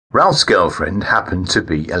Ralph's girlfriend happened to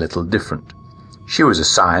be a little different. She was a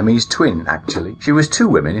Siamese twin, actually. She was two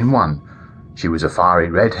women in one. She was a fiery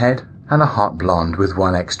redhead and a hot blonde with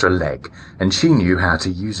one extra leg, and she knew how to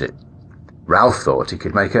use it. Ralph thought he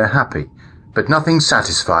could make her happy, but nothing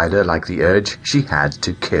satisfied her like the urge she had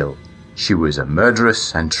to kill. She was a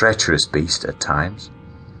murderous and treacherous beast at times.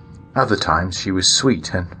 Other times she was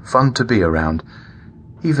sweet and fun to be around.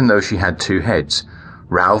 Even though she had two heads,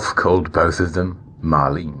 Ralph called both of them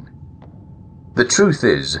Marlene. The truth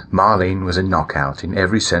is, Marlene was a knockout in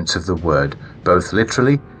every sense of the word, both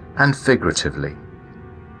literally and figuratively.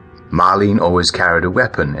 Marlene always carried a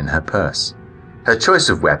weapon in her purse. Her choice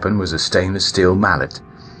of weapon was a stainless steel mallet.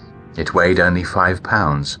 It weighed only 5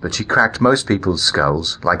 pounds, but she cracked most people's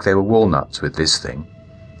skulls like they were walnuts with this thing.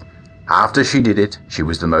 After she did it, she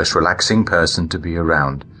was the most relaxing person to be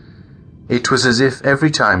around. It was as if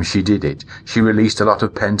every time she did it, she released a lot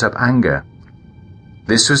of pent-up anger.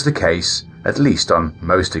 This was the case, at least on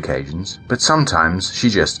most occasions, but sometimes she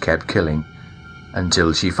just kept killing,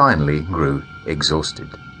 until she finally grew exhausted.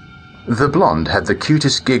 The blonde had the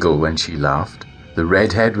cutest giggle when she laughed. The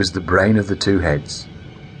redhead was the brain of the two heads.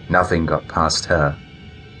 Nothing got past her.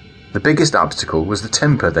 The biggest obstacle was the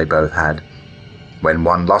temper they both had. When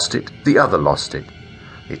one lost it, the other lost it.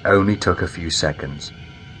 It only took a few seconds.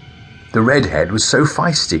 The redhead was so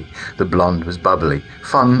feisty, the blonde was bubbly,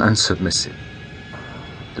 fun and submissive.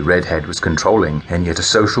 The redhead was controlling and yet a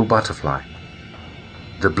social butterfly.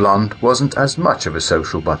 The blonde wasn't as much of a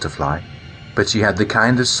social butterfly, but she had the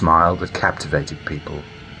kind of smile that captivated people.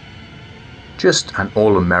 Just an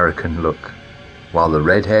all-American look, while the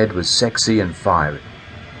redhead was sexy and fiery.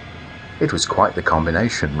 It was quite the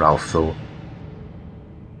combination, Ralph thought.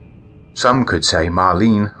 Some could say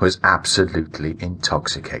Marlene was absolutely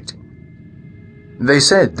intoxicating. They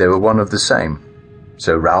said they were one of the same,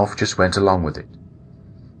 so Ralph just went along with it.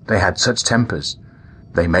 They had such tempers.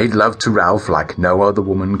 They made love to Ralph like no other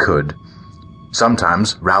woman could.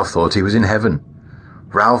 Sometimes Ralph thought he was in heaven.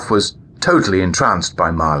 Ralph was totally entranced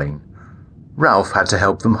by Marlene. Ralph had to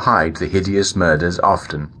help them hide the hideous murders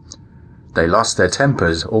often. They lost their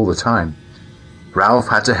tempers all the time. Ralph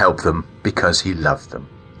had to help them because he loved them.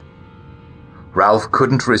 Ralph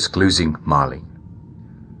couldn't risk losing Marlene.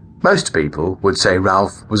 Most people would say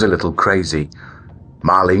Ralph was a little crazy.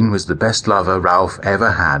 Marlene was the best lover Ralph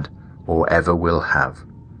ever had or ever will have.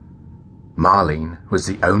 Marlene was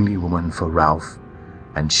the only woman for Ralph,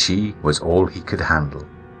 and she was all he could handle.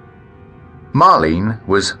 Marlene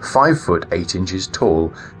was 5 foot 8 inches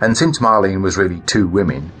tall, and since Marlene was really two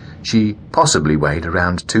women, she possibly weighed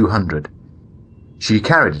around 200. She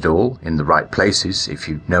carried it all in the right places, if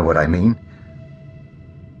you know what I mean.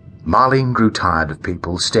 Marlene grew tired of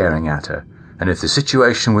people staring at her, and if the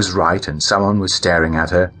situation was right and someone was staring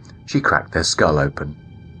at her, she cracked their skull open.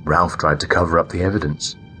 Ralph tried to cover up the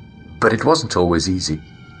evidence, but it wasn't always easy.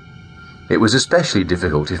 It was especially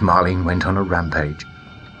difficult if Marlene went on a rampage.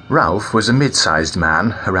 Ralph was a mid-sized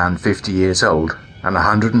man, around 50 years old, and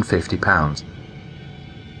 150 pounds.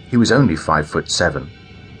 He was only 5'7".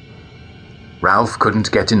 Ralph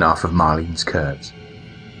couldn't get enough of Marlene's curves.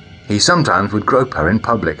 He sometimes would grope her in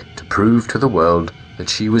public to prove to the world that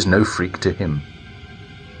she was no freak to him.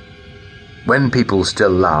 When people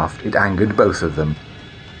still laughed, it angered both of them.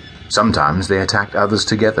 Sometimes they attacked others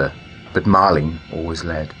together, but Marlene always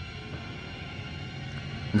led.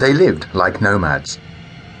 They lived like nomads.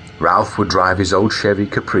 Ralph would drive his old Chevy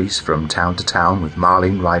Caprice from town to town with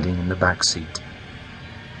Marlene riding in the back seat.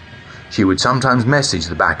 She would sometimes message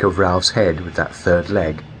the back of Ralph's head with that third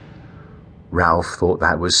leg. Ralph thought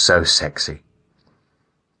that was so sexy.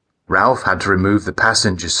 Ralph had to remove the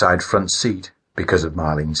passenger side front seat because of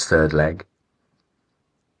Marlene's third leg.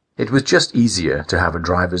 It was just easier to have a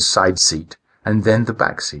driver's side seat and then the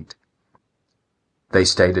back seat. They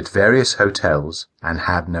stayed at various hotels and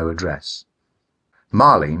had no address.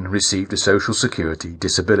 Marlene received a Social Security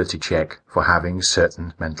disability check for having a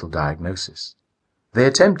certain mental diagnosis. They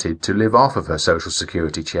attempted to live off of her Social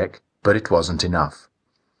Security check, but it wasn't enough.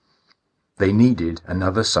 They needed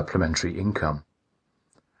another supplementary income.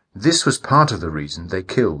 This was part of the reason they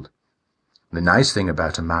killed. The nice thing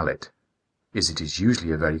about a mallet is it is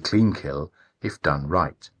usually a very clean kill if done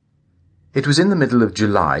right. It was in the middle of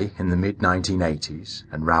July in the mid-1980s,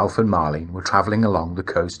 and Ralph and Marlene were traveling along the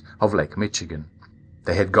coast of Lake Michigan.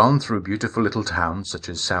 They had gone through beautiful little towns such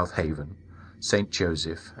as South Haven, St.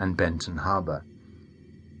 Joseph, and Benton Harbor.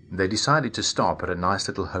 They decided to stop at a nice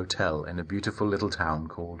little hotel in a beautiful little town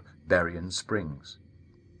called Berrien Springs.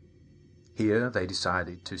 Here they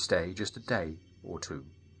decided to stay just a day or two.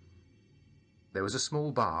 There was a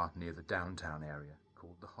small bar near the downtown area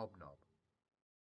called the Hobnob.